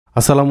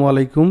আসসালামু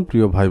আলাইকুম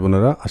প্রিয় ভাই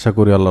বোনেরা, আশা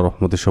করি আল্লাহর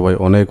রহমতে সবাই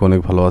অনেক অনেক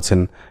ভালো আছেন।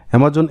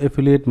 অ্যামাজন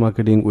এফিলিয়েট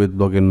মার্কেটিং উইথ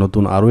ব্লগের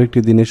নতুন আরও একটি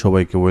দিনে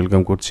সবাইকে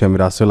ওয়েলকাম করছি। আমি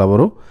রাসেল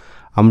আবারও।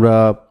 আমরা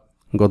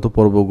গত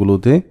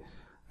পর্বগুলোতে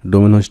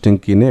ডোমেন হোস্টিং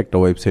কিনে একটা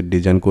ওয়েবসাইট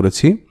ডিজাইন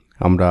করেছি।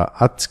 আমরা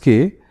আজকে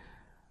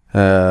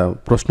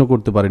প্রশ্ন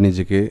করতে পারি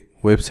নিজেকে,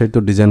 ওয়েবসাইট তো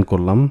ডিজাইন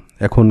করলাম,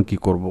 এখন কি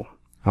করব?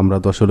 আমরা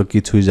তো আসলে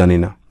কিছুই জানি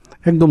না।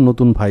 একদম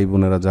নতুন ভাই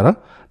বোনেরা যারা,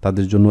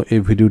 তাদের জন্য এই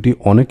ভিডিওটি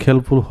অনেক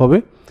হেল্পফুল হবে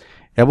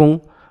এবং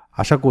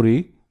আশা করি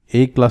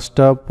এই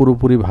ক্লাসটা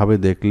পুরোপুরিভাবে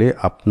দেখলে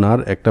আপনার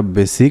একটা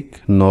বেসিক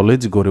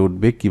নলেজ গড়ে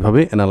উঠবে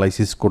কিভাবে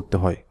অ্যানালাইসিস করতে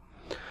হয়।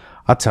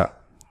 আচ্ছা,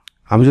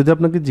 আমি যদি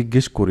আপনাকে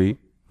জিজ্ঞেস করি,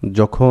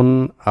 যখন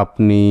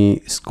আপনি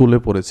স্কুলে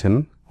পড়েছেন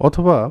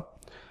অথবা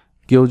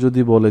কেউ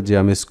যদি বলে যে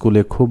আমি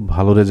স্কুলে খুব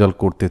ভালো রেজাল্ট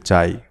করতে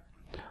চাই,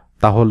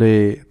 তাহলে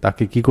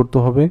তাকে কি করতে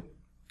হবে?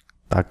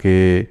 তাকে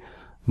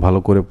ভালো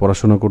করে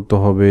পড়াশোনা করতে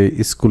হবে,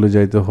 স্কুলে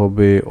যাইতে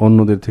হবে,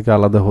 অন্যদের থেকে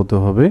আলাদা হতে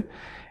হবে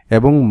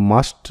এবং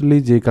মাস্টলি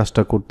যে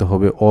কাজটা করতে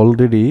হবে,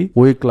 অলরেডি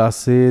ওই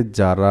ক্লাসে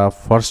যারা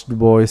ফার্স্ট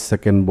বয়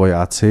সেকেন্ড বয়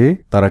আছে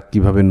তারা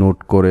কিভাবে নোট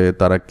করে,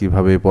 তারা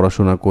কিভাবে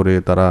পড়াশোনা করে,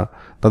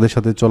 তাদের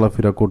সাথে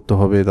চলাফেরা করতে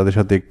হবে, তাদের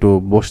সাথে একটু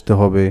বসতে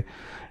হবে,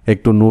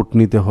 একটু নোট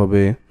নিতে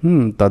হবে,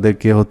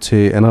 তাদেরকে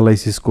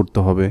অ্যানালাইসিস করতে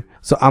হবে।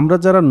 সো আমরা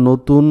যারা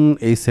নতুন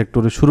এই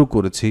সেক্টরে শুরু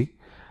করেছি,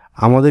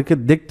 আমাদেরকে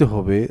দেখতে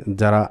হবে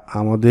যারা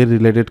আমাদের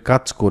রিলেটেড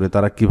কাজ করে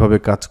তারা কিভাবে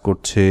কাজ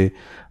করছে,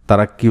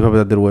 তারা কিভাবে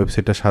তাদের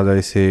ওয়েবসাইটটা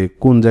সাজাইছে,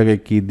 কোন জায়গায়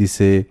কি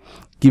দিছে,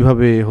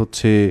 কিভাবে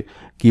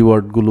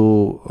কিওয়ার্ডগুলো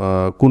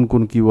কোন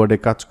কোন কিওয়ার্ডে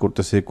কাজ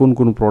করতেছে, কোন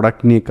কোন প্রোডাক্ট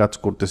নিয়ে কাজ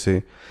করতেছে,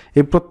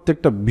 এই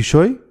প্রত্যেকটা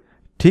বিষয়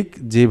ঠিক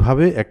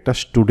যেভাবে একটা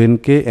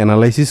স্টুডেন্টকে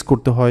অ্যানালাইসিস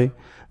করতে হয়,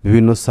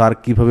 বিভিন্ন স্যার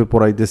কিভাবে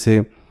পড়াইতেছে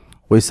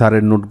ওই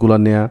স্যারের নোটগুলো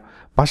নেওয়া,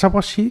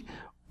 পাশাপাশি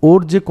ওর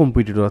যে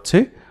কম্পিটিটর আছে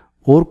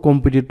ওর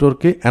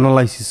কম্পিটিটরকে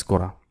অ্যানালাইসিস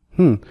করা।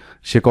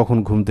 সে কখন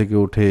ঘুম থেকে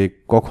ওঠে,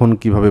 কখন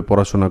কিভাবে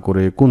পড়াশোনা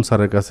করে, কোন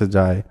স্যারের কাছে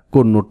যায়,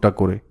 কোন নোটটা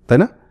করে, তাই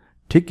না?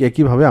 ঠিক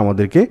একইভাবে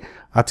আমাদেরকে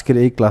আজকের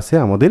এই ক্লাসে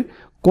আমাদের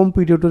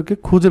কম্পিটিটরকে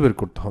খুঁজে বের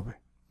করতে হবে।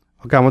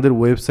 ওকে, আমাদের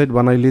ওয়েবসাইট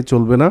বানাইলে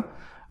চলবে না।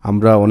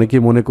 আমরা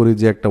অনেকেই মনে করি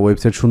যে একটা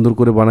ওয়েবসাইট সুন্দর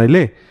করে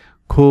বানাইলে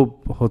খুব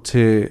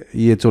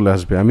চলে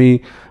আসবে। আমি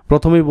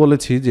প্রথমেই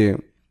বলেছি যে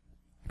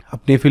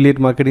আপনি অ্যাফিলিয়েট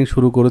মার্কেটিং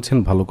শুরু করেছেন,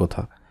 ভালো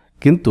কথা,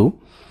 কিন্তু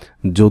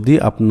যদি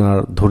আপনার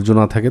ধৈর্য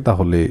না থাকে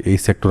তাহলে এই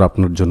সেক্টর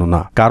আপনার জন্য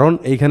না। কারণ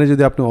এইখানে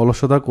যদি আপনি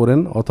অলসতা করেন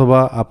অথবা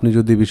আপনি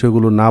যদি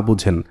বিষয়গুলো না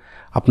বুঝেন,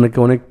 আপনাকে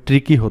অনেক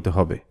ট্রিকি হতে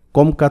হবে।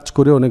 কম কাজ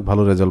করে অনেক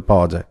ভালো রেজাল্ট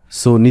পাওয়া যায়।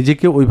 সো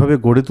নিজেকে ওইভাবে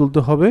গড়ে তুলতে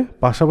হবে,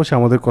 পাশাপাশি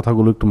আমাদের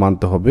কথাগুলো একটু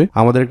মানতে হবে।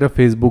 আমাদের একটা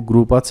ফেসবুক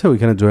গ্রুপ আছে,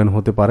 ওইখানে জয়েন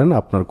হতে পারেন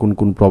আপনার কোন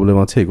কোন প্রবলেম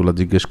আছে এগুলো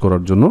জিজ্ঞেস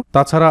করার জন্য।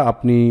 তাছাড়া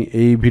আপনি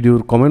এই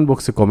ভিডিওর কমেন্ট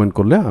বক্সে কমেন্ট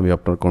করলে আমি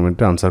আপনার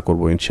কমেন্টে আনসার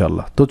করবো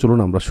ইনশাআল্লাহ। তো চলুন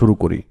আমরা শুরু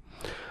করি।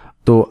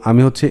 তো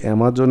আমি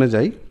অ্যামাজনে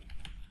যাই।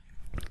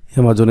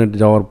 অ্যামাজনে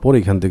যাওয়ার পর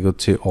এখান থেকে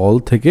অল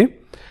থেকে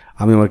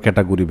আমি আমার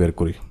ক্যাটাগরি বের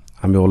করি।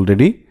 আমি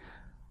অলরেডি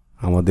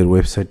আমাদের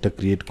ওয়েবসাইটটা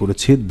ক্রিয়েট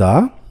করেছি, দ্য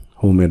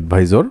হোম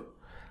অ্যাডভাইজর।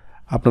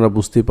 আপনারা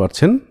বুঝতেই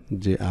পারছেন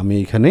যে আমি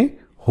এখানে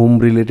হোম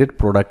রিলেটেড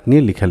প্রোডাক্ট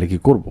নিয়ে লেখালেখি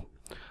করব।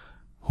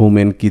 হোম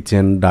অ্যান্ড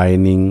কিচেন,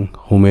 ডাইনিং,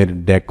 হোমের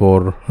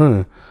ডেকর,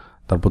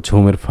 তারপর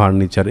হোমের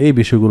ফার্নিচার, এই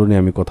বিষয়গুলো নিয়ে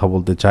আমি কথা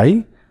বলতে চাই,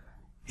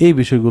 এই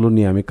বিষয়গুলো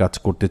নিয়ে আমি কাজ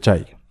করতে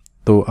চাই।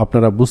 তো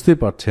আপনারা বুঝতেই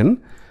পারছেন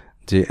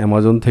যে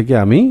অ্যামাজন থেকে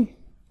আমি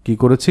কি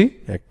করেছি,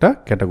 একটা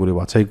ক্যাটাগরি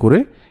বাছাই করে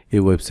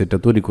এই ওয়েবসাইটটা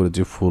তৈরি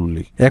করেছি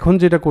ফুললি। এখন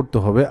যেটা করতে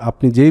হবে,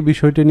 আপনি যেই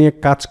বিষয়টা নিয়ে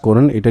কাজ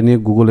করেন এটা নিয়ে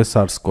গুগলে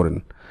সার্চ করেন।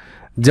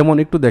 যেমন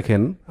একটু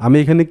দেখেন, আমি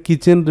এখানে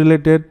kitchen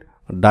related,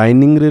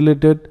 dining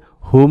related,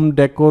 home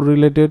decor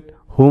related,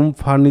 home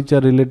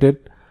furniture related,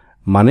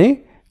 মানে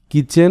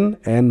kitchen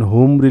and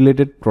home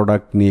related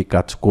product নিয়ে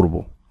কাজ করব।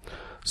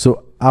 সো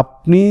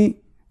আপনি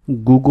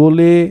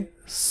গুগলে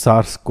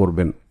সার্চ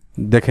করবেন,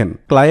 দেখেন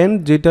ক্লায়েন্ট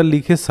যেটা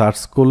লিখে সার্চ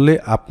করলে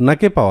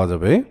আপনাকে পাওয়া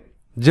যাবে।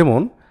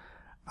 যেমন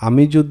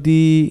আমি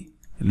যদি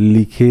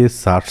লিখে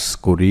সার্চ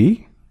করি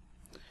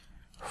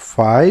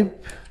 5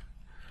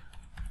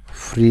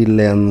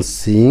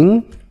 ফ্রিল্যান্সিং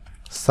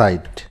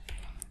সাইট,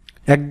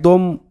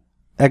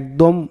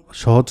 একদম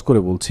সহজ করে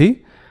বলছি,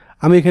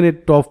 আমি এখানে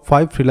top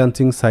 5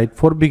 freelancing site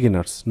for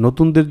beginners,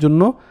 নতুনদের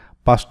জন্য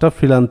 5টা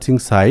ফ্রিল্যান্সিং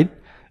সাইট,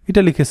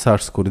 এটা লিখে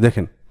সার্চ করি।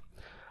 দেখেন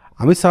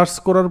আমি সার্চ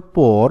করার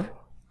পর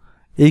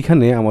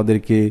এইখানে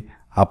আমাদেরকে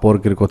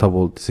আপওয়ার্কের কথা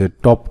বলতেছে,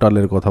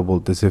 টপটালের কথা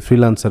বলতেছে,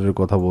 ফ্রিল্যান্সারের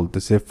কথা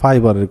বলতেছে,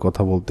 ফাইবারের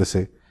কথা বলতেছে,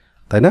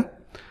 তাই না?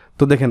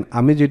 তো দেখেন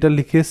আমি যেটা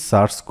লিখে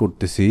সার্চ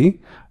করতেছি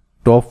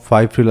টপ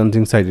 5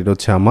 ফ্রিল্যান্সিং সাইট, এটা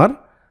আমার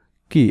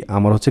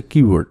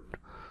কিওয়ার্ড।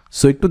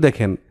 সো একটু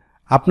দেখেন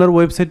আপনার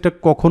ওয়েবসাইটটা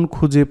কখন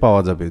খুঁজে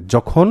পাওয়া যাবে,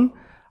 যখন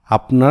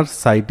আপনার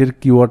সাইটের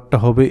কিওয়ার্ডটা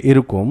হবে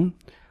এরকম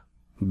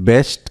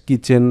best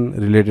kitchen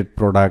related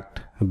product,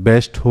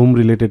 best home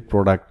related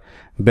product,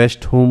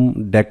 best home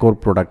decor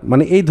product,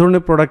 মানে এই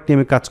ধরনের প্রোডাক্ট নিয়ে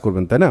আমি কাজ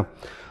করবেন, তাই না?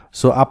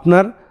 সো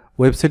আপনার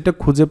ওয়েবসাইটটা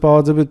খুঁজে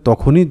পাওয়া যাবে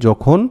তখনই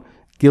যখন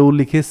কেউ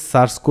লিখে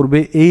সার্চ করবে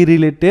এই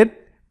রিলেটেড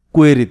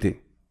কোয়েরিতে।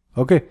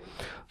 ওকে,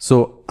 সো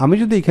আমি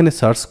যদি এখানে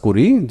সার্চ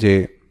করি যে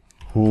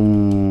হোম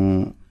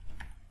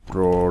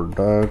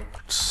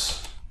প্রোডাক্টস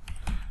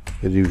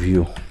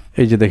রিভিউ,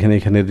 এই যে দেখেন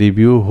এখানে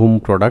রিভিউ হোম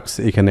প্রোডাক্টস,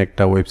 এখানে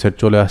একটা ওয়েবসাইট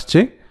চলে আসছে।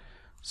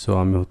 সো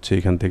আমি হচ্ছে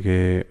এখান থেকে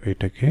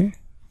এটাকে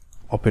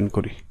ওপেন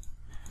করি।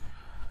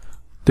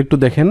 তো একটু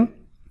দেখেন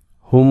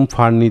হোম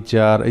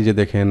ফার্নিচার, এই যে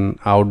দেখেন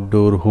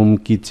আউটডোর হোম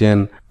কিচেন।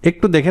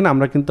 একটু দেখেন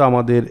আমরা কিন্তু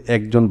আমাদের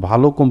একজন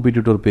ভালো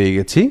কম্পিটিটর পেয়ে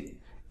গেছি।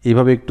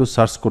 এইভাবে একটু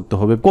সার্চ করতে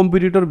হবে,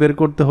 কম্পিটিটর বের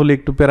করতে হলে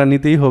একটু প্যারা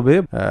নিতেই হবে।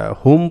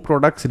 হোম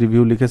প্রোডাক্টস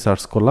রিভিউ লিখে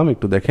সার্চ করলাম,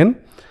 একটু দেখেন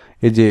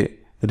এই যে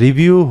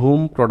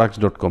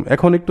reviewhomeproducts.com।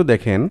 এখন একটু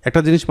দেখেন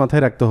একটা জিনিস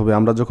মাথায় রাখতে হবে,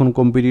 আমরা যখন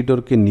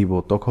কম্পিটিটরকে নিব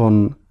তখন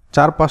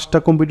 4-5টা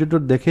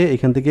কম্পিটিটর দেখে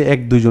এখান থেকে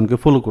 1-2 জনকে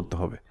ফলো করতে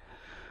হবে।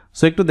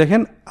 সো একটু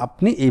দেখেন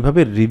আপনি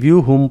এইভাবে রিভিউ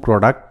হোম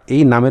প্রোডাক্ট,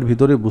 এই নামের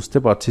ভিতরে বুঝতে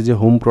পারছি যে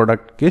হোম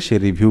প্রোডাক্টকে সে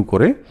রিভিউ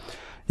করে।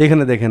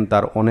 এখানে দেখেন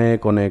তার অনেক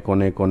অনেক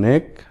অনেক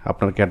অনেক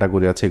আপনার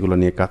ক্যাটাগরি আছে, এগুলো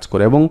নিয়ে কাজ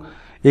করে। এবং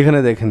এখানে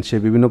দেখেন সে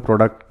বিভিন্ন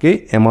প্রোডাক্টকে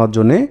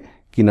অ্যামাজনে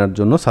কেনার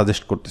জন্য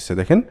সাজেস্ট করতেছে।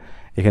 দেখেন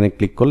এখানে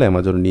ক্লিক করলে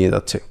অ্যামাজন নিয়ে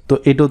যাচ্ছে। তো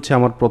এটা হচ্ছে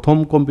আমার প্রথম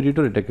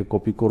কম্পিটিটর, এটাকে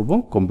কপি করব,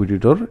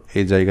 কম্পিটিটর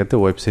এই জায়গাতে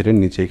ওয়েবসাইটের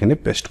নিচে এখানে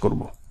পেস্ট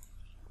করব।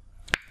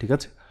 ঠিক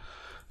আছে।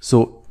 সো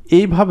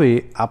এইভাবে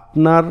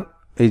আপনার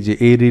এই যে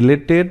এই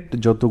রিলেটেড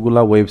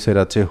যতগুলা ওয়েবসাইট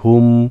আছে,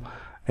 হোম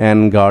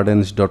অ্যান্ড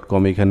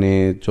গার্ডেন্স.com, এখানে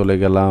চলে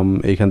গেলাম।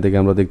 এইখান থেকে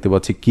আমরা দেখতে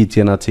পাচ্ছি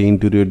কিচেন আছে,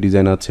 ইন্টেরিয়র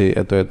ডিজাইন আছে,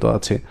 এত এত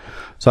আছে।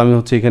 সো আমি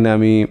হচ্ছে এখানে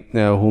আমি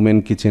হোম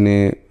অ্যান্ড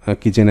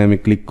কিচেনে আমি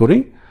ক্লিক করি।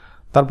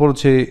 তারপর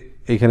হচ্ছে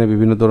এখানে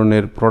বিভিন্ন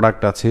ধরনের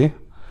প্রোডাক্ট আছে,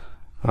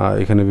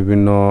 এখানে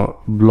বিভিন্ন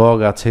ব্লগ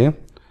আছে।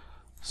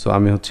 সো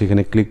আমি হচ্ছে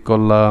এখানে ক্লিক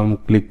করলাম,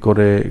 ক্লিক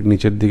করে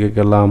নিচের দিকে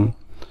গেলাম।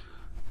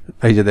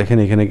 এই যে দেখেন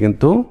এখানে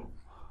কিন্তু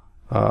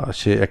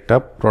সে একটা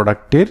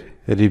প্রোডাক্টের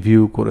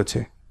রিভিউ করেছে।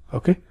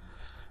 ওকে,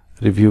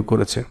 রিভিউ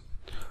করেছে।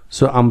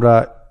 সো আমরা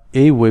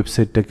এই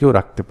ওয়েবসাইটটাকেও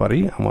রাখতে পারি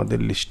আমাদের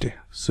লিস্টে।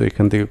 সো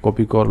এখান থেকে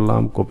কপি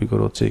করলাম, কপি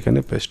করে হচ্ছে এখানে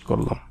পেস্ট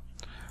করলাম।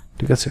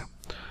 ঠিক আছে।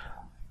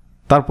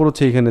 তারপর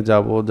হচ্ছে এখানে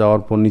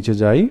যাওয়ার পর নিচে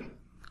যাই,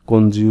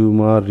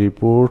 কনজিউমার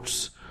রিপোর্টস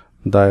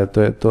এত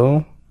এত,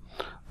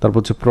 তারপর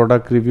হচ্ছে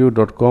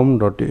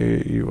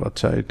productreview.com.au।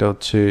 আচ্ছা, এটা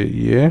হচ্ছে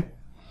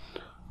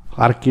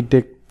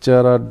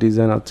আর্কিটেকচার আর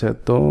ডিজাইন আছে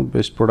তো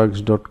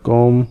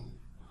bestproducts.com,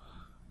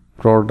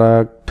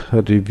 প্রোডাক্ট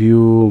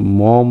রিভিউ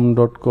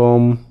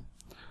mom.com,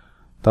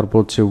 তারপর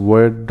হচ্ছে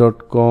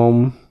word.com,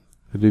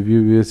 review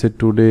USA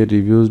today,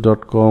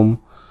 reviews.com,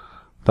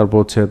 তারপর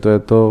হচ্ছে এত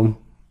এত,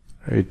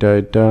 এটা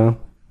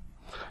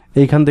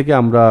এইখান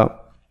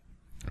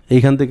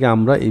থেকে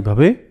আমরা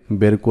এইভাবে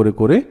বের করে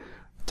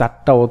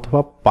 4টা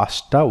অথবা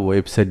 5টা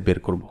ওয়েবসাইট বের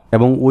করব।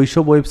 এবং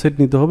ওইসব ওয়েবসাইট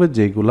নিতে হবে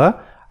যেগুলা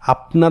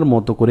আপনার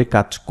মতো করে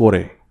কাজ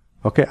করে।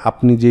 ওকে,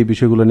 আপনি যে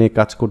বিষয়গুলো নিয়ে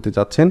কাজ করতে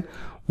চাচ্ছেন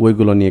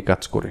ওইগুলো নিয়ে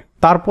কাজ করে।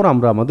 তারপর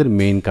আমরা আমাদের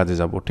মেইন কাজে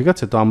যাব। ঠিক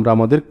আছে। তো আমরা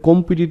আমাদের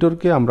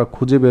কম্পিটিটরকে আমরা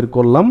খুঁজে বের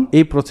করলাম।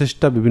 এই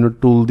প্রসেসটা বিভিন্ন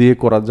টুল দিয়ে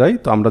করা যায়।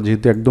 তো আমরা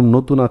যেহেতু একদম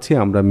নতুন আছি,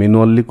 আমরা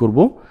ম্যানুয়ালি করব,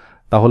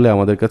 তাহলে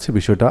আমাদের কাছে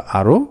বিষয়টা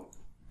আরও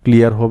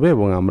ক্লিয়ার হবে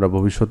এবং আমরা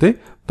ভবিষ্যতে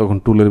তখন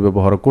টুলের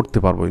ব্যবহার করতে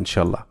পারবো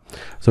ইনশাল্লাহ।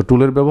 সো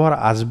টুলের ব্যবহার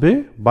আসবে,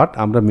 বাট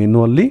আমরা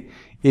ম্যানুয়ালি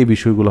এই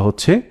বিষয়গুলো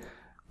হচ্ছে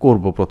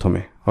করব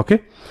প্রথমে। ওকে।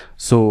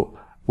 সো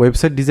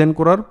ওয়েবসাইট ডিজাইন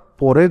করার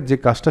পরে যে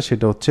কাজটা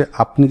সেটা হচ্ছে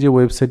আপনি যে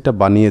ওয়েবসাইটটা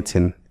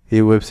বানিয়েছেন,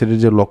 এই ওয়েবসাইটের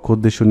যে লক্ষ্য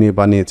উদ্দেশ্য নিয়ে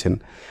বানিয়েছেন,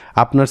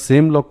 আপনার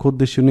সেম লক্ষ্য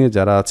উদ্দেশ্য নিয়ে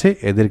যারা আছে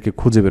এদেরকে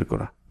খুঁজে বের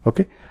করা।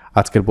 ওকে,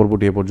 আজকের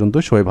পর্বটি এ পর্যন্ত।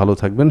 সবাই ভালো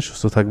থাকবেন,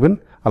 সুস্থ থাকবেন।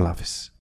 আল্লাহ হাফিজ।